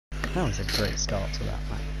That was a great start to that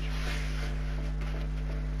match.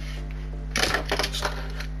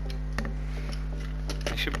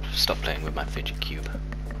 I should stop playing with my fidget cube.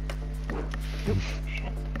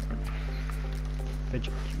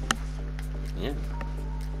 Fidget cube. Yeah.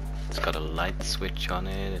 It's got a light switch on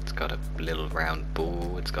it, it's got a little round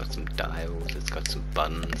ball, it's got some dials, it's got some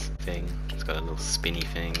buttons thing, it's got a little spinny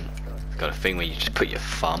thing, it's got a thing where you just put your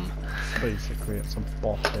thumb. Basically, it's a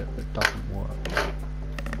bop-it that doesn't work.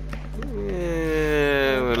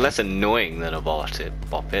 Yeah, less annoying than a bop-it,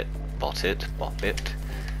 bop-it, bop-it, bop-it.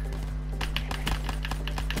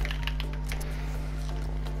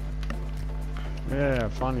 Yeah,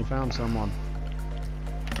 finally found someone.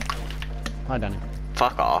 Hi, Danny.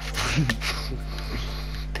 Fuck off.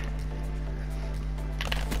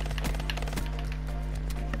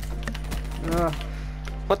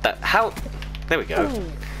 What the? How? There we go.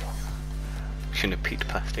 Ooh. Shouldn't have peeked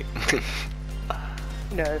plastic.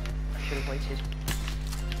 No, I should have waited.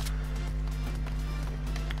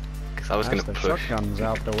 Because I was going to the push. shotgun's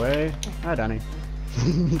out the way. Hi, Danny.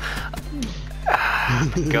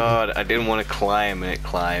 God, I didn't want to climb and it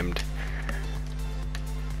climbed.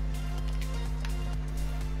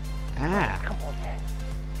 Ah! Come on.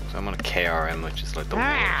 So I'm on a KRM, which is like the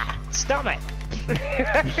Ah! Stop it!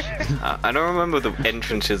 I don't remember the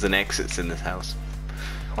entrances and exits in this house.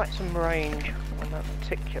 Quite some range on that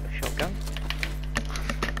particular shotgun.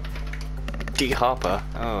 D Harper.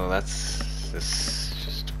 Oh, that's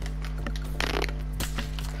just.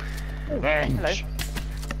 Hello.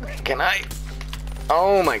 Can I?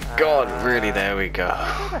 Oh my God! Really? There we go.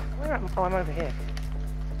 Where am I? Oh, I'm over here.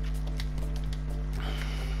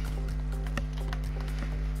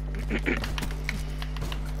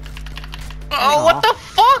 Oh, what the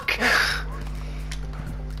fuck!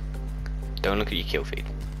 Don't look at your kill feed.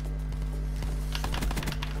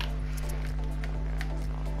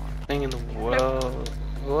 Thing in the world.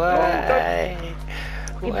 Why?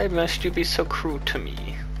 Why must you be so cruel to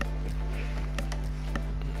me?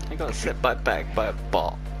 I got set back by a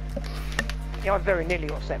bot. Yeah, I very nearly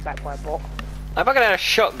got set back by a bot. I fucking had a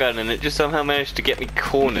shotgun and it just somehow managed to get me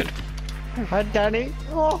cornered. Hi, Danny.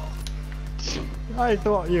 Oh! I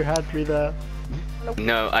thought you had me there.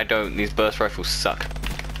 No, I don't. These burst rifles suck.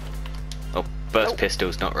 Oh, burst Nope.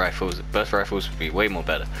 pistols, not rifles. Burst rifles would be way more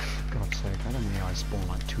better. God's sake, I don't think I spawn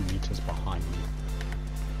like 2 meters behind you.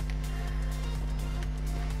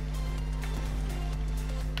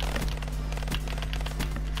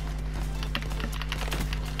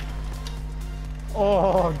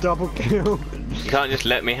 Oh, double kill! You can't just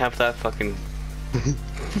let me have that fucking...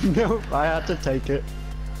 No, I had to take it.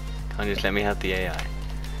 Can't just let me have the AI.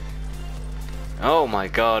 Oh my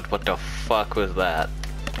God, what the fuck was that?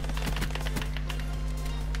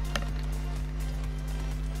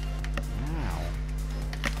 Wow.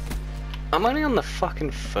 I'm only on the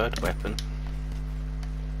fucking third weapon.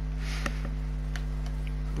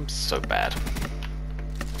 I'm so bad.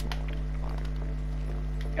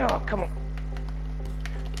 Oh, come on.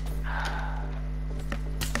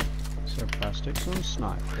 So plastics and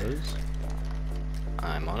snipers.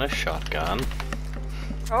 I'm on a shotgun.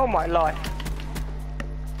 Oh my life.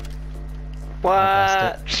 What?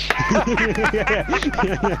 I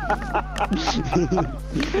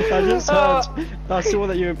just heard, I saw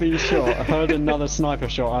that you were being shot, I heard another sniper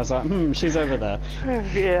shot, I was like, she's over there.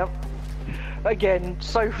 Yeah. Again,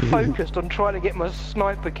 so focused on trying to get my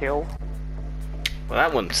sniper kill. Well,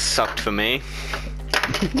 that one sucked for me.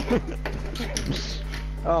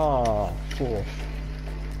 Oh, 4.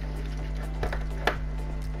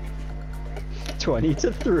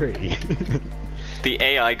 20-3. The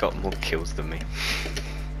AI got more kills than me.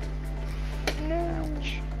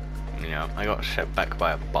 Ouch. Yeah, I got set back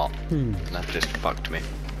by a bot. And that just fucked me.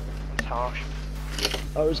 It's harsh.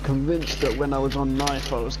 I was convinced that when I was on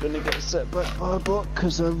knife I was going to get set back by a bot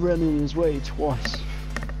because I ran in his way twice.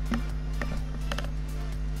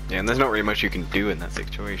 Yeah, and there's not really much you can do in that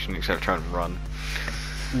situation except try and run.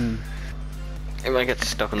 If I get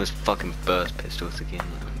stuck on this fucking burst pistols again,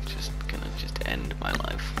 I'm just gonna end my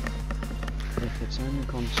life. If it's any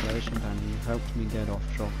consolation, Danny, you helped me get off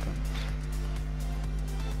shotguns.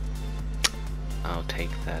 I'll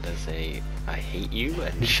take that as a I hate you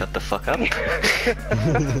and shut the fuck up.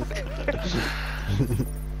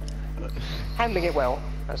 Handling it well.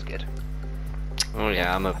 That's good. Oh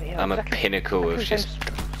yeah, I'm a exactly. pinnacle of just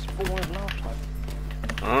Spawned last time.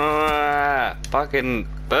 fucking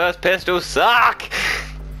burst pistols suck.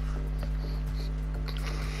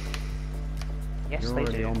 Yes, You're they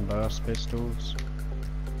already do. on burst pistols.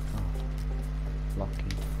 Oh, lucky.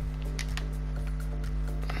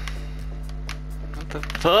 What the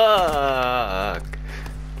fuck?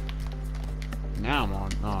 Now I'm on.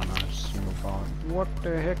 Oh no, it's single bar. What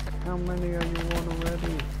the heck? How many are you on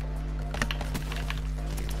already?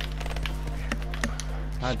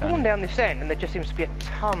 Spawn down this end, and there just seems to be a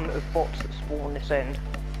ton of bots that spawn this end.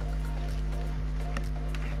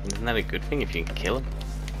 Isn't that a good thing if you can kill them?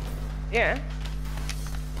 Yeah.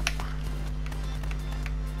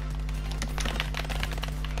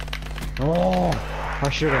 Oh, I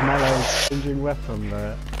should have mellowed changing weapon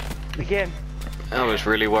there. Again. I was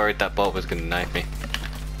really worried that bot was gonna knife me.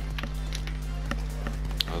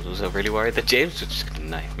 I was also really worried that James was just gonna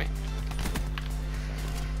knife me.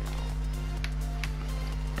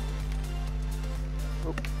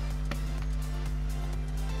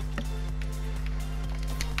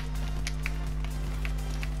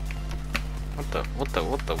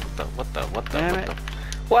 What Damn the? it.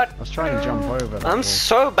 What? I was trying to jump over that I'm wall.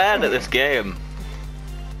 so bad at this game.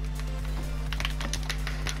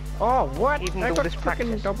 Oh, what? Even I with all got this fucking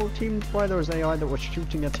practice. double teamed by those AI that were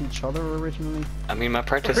shooting at each other originally. I mean, my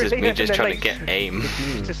practice is Really? me just And then trying to they get aim.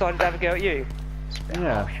 Decided to have a go at you.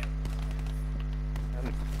 Yeah.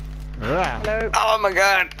 Ah. Hello. Oh my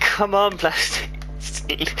god, come on,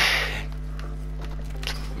 plastic.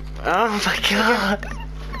 Oh my god.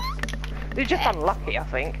 You're just unlucky, I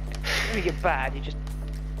think. When you're bad, you're just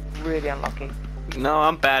really unlucky. No,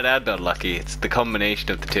 I'm bad and unlucky. It's the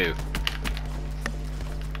combination of the two.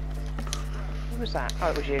 Who was that?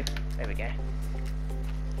 Oh, it was you. There we go.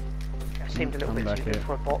 That seemed a little Come bit back too good here.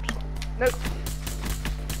 for a bot. Nope.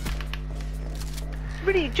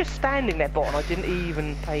 Really, just standing there, bot, and I didn't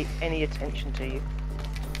even pay any attention to you.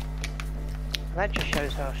 That just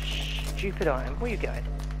shows how stupid I am. Where are you going?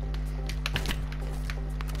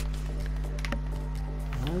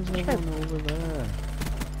 Where's everyone over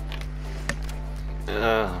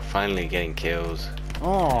there? Finally getting kills.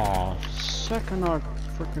 Oh, second I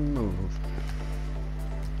freaking move.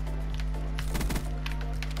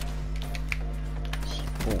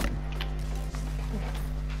 Spawn.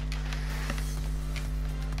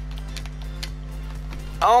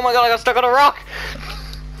 Oh my god, I got stuck on a rock!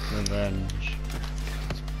 Revenge.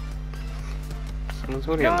 Someone's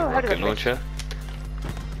already on the No, how did rocket I miss? launcher.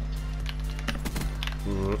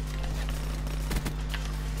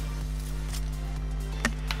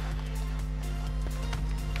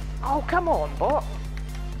 Oh, come on, bot.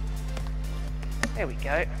 There we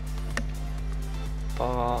go.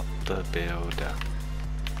 Bot the builder.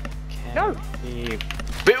 Can No. he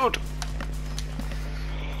build?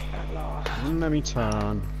 At last. Let me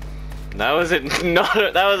turn. That was it. No,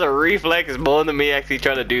 that was a reflex more than me actually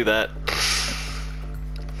trying to do that.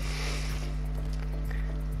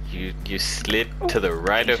 You slid to the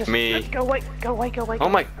right Jesus. of me. Go away, go away, go away. Oh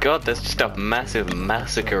my god, there's just a massive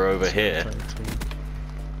massacre over here.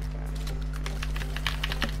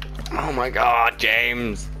 Oh my god,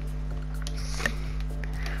 James.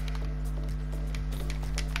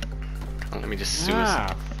 Oh, let me just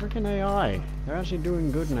suicide. Ah, freaking AI. They're actually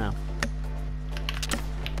doing good now.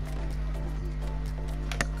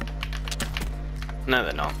 No,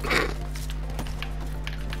 they're not.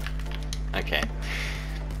 Okay.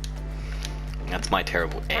 That's my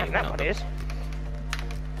terrible aim. That not one the- is.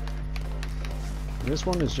 This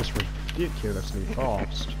one is just ridiculously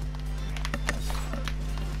fast.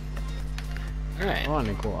 Alright.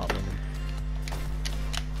 Finally caught up with him.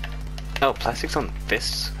 Oh, plastic's on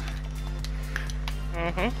fists?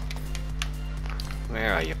 Mm-hmm.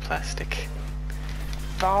 Where are you, plastic?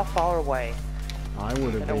 Far, far away. I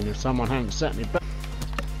would have been if someone hadn't set me back.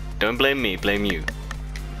 Don't blame me, blame you.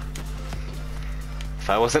 If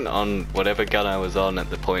I wasn't on whatever gun I was on at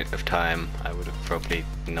the point of time, I would have probably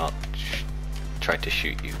not tried to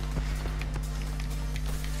shoot you.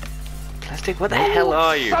 Plastic, where the hell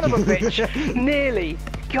are you? Son of a bitch! Nearly!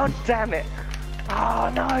 God damn it!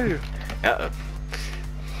 Oh no! Uh-oh.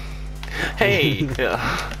 Hey!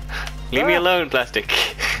 Leave me alone, plastic.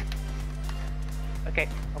 Okay,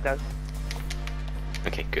 I'll go.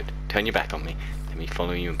 Okay, good. Turn your back on me. Let me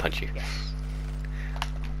follow you and punch you. Yes.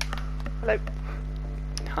 Hello.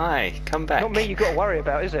 Hi, come back. Not me you got to worry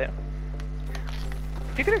about, is it?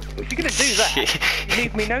 If you're gonna do that, you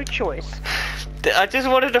leave me no choice. I just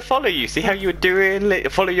wanted to follow you, see how you were doing,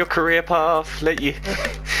 follow your career path, let you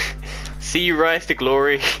see you rise to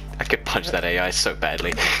glory. I could punch that AI so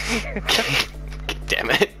badly. Damn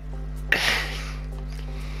it.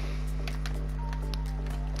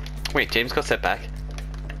 Wait, James got set back?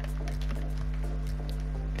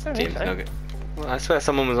 I don't think James, so. okay. Well, I swear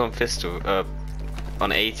someone was on fist or, on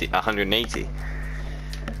 180.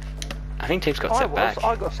 I think James got set back.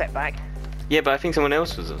 I got set back. Yeah, but I think someone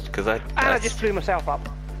else was, because And I just blew myself up.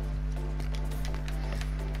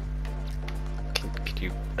 Could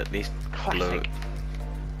you at least blow. Classic.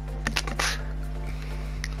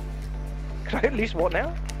 Can I at least what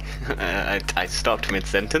now? I stopped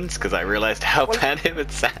mid-sentence because I realised how bad it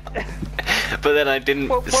would sound. But then I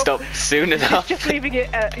didn't stop soon enough. Just leaving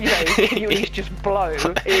it at, you know, can you at least just blow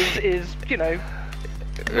is you know,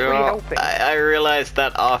 really helping. I realised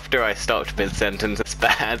that after I stopped mid-sentence it's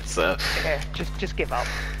bad, so... Yeah, just give up.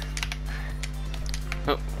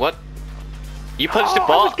 Oh, what? You punched a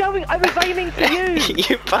bot? I was aiming for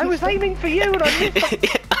you! I was aiming for you and I missed.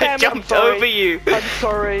 I jumped over you! I'm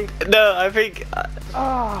sorry. No, I think...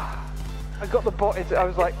 I got the bot. I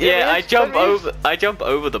was like, yeah, I jump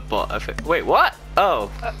over the bot. I think. Wait, what? Oh.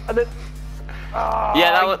 And then,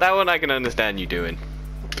 yeah, that one I can understand you doing.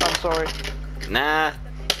 I'm sorry. Nah,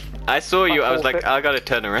 I saw you. I was like, I gotta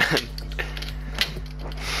turn around.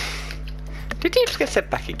 Did you just get set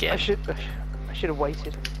back again? I should have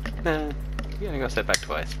waited. Nah, you only got set back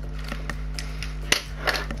twice.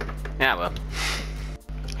 Yeah, well.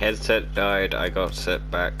 Headset died. I got set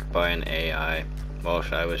back by an AI.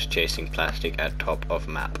 Whilst I was chasing plastic at top of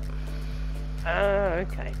map.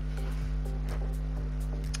 Okay.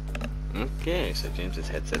 Okay, so James's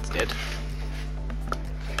headset's dead.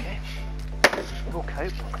 Okay. We'll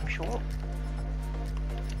cope, I'm sure.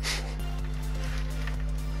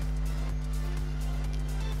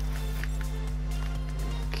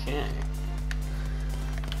 Okay.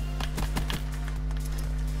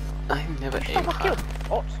 I never aim high.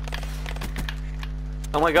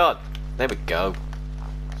 Oh my god! There we go.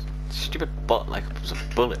 Stupid bot like it was a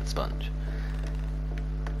bullet sponge.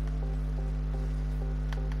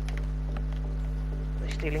 Are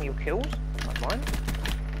they stealing your kills? Like mine?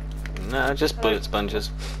 No, just bullet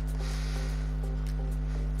sponges.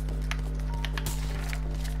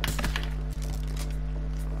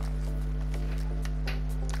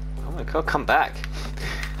 Oh my god, come back.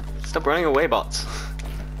 Stop running away, bots.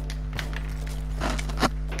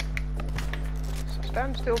 So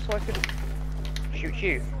stand still so I can shoot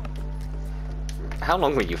you. How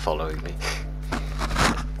long were you following me?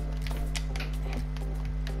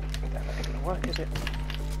 That ain't gonna work, is it?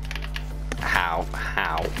 How?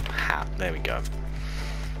 There we go.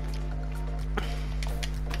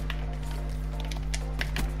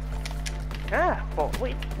 Well,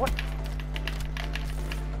 wait, what?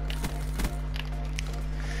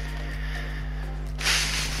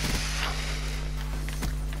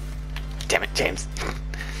 Damn it, James.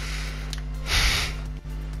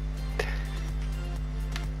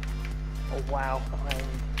 Oh wow,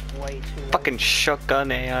 I'm way too late. Fucking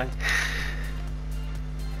shotgun AI.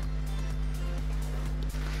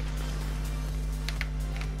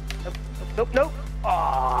 Nope.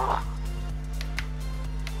 Ah.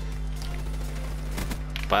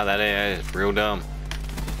 Wow, that AI is real dumb.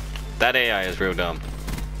 That AI is real dumb.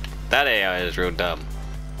 That AI is real dumb.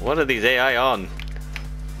 What are these AI on?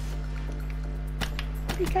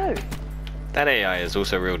 Where'd he go? That AI is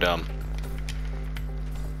also real dumb.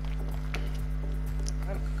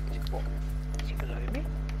 Is he below me?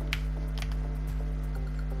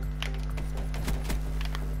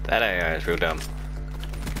 That AI is real dumb.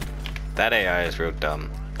 That AI is real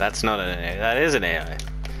dumb. That's not an AI. That is an AI.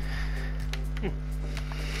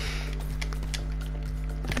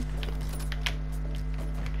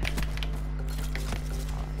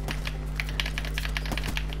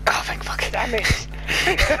 Oh, thank fuck. Damn it!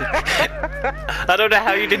 I don't know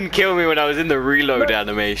how you didn't kill me when I was in the reload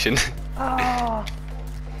animation. Ah.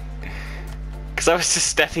 Because I was just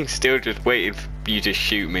standing still, just waiting for you to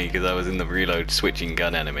shoot me because I was in the reload switching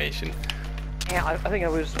gun animation. Yeah, I think I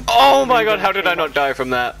was... Oh my god, how did I not die from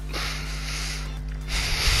that?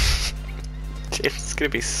 It's gonna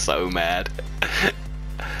be so mad.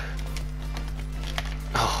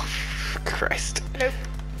 Oh, Christ. Nope.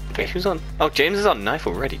 Wait, who's on? Oh, James is on knife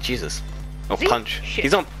already, Jesus. Oh, Is he? punch. Shit.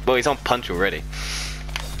 He's on, well, he's on punch already.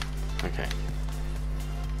 Okay.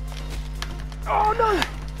 Oh no!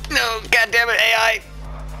 No, goddammit, AI!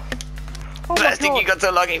 Oh my Plastic, god! you got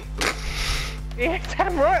so lucky. Yeah,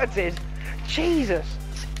 damn right I did! Jesus!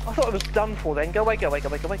 I thought it was done for then. Go away.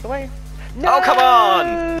 No! Oh, come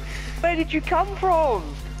on! Where did you come from?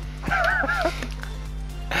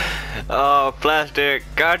 Oh, Plastic,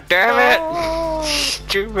 god damn it! Oh.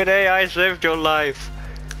 Stupid AI saved your life.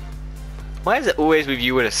 Why is it always with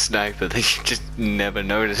you and a sniper that you just never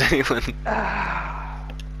notice anyone?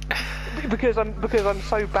 Because I'm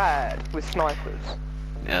so bad with snipers.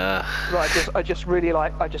 Like I just really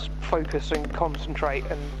I just focus and concentrate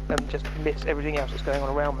and just miss everything else that's going on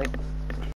around me.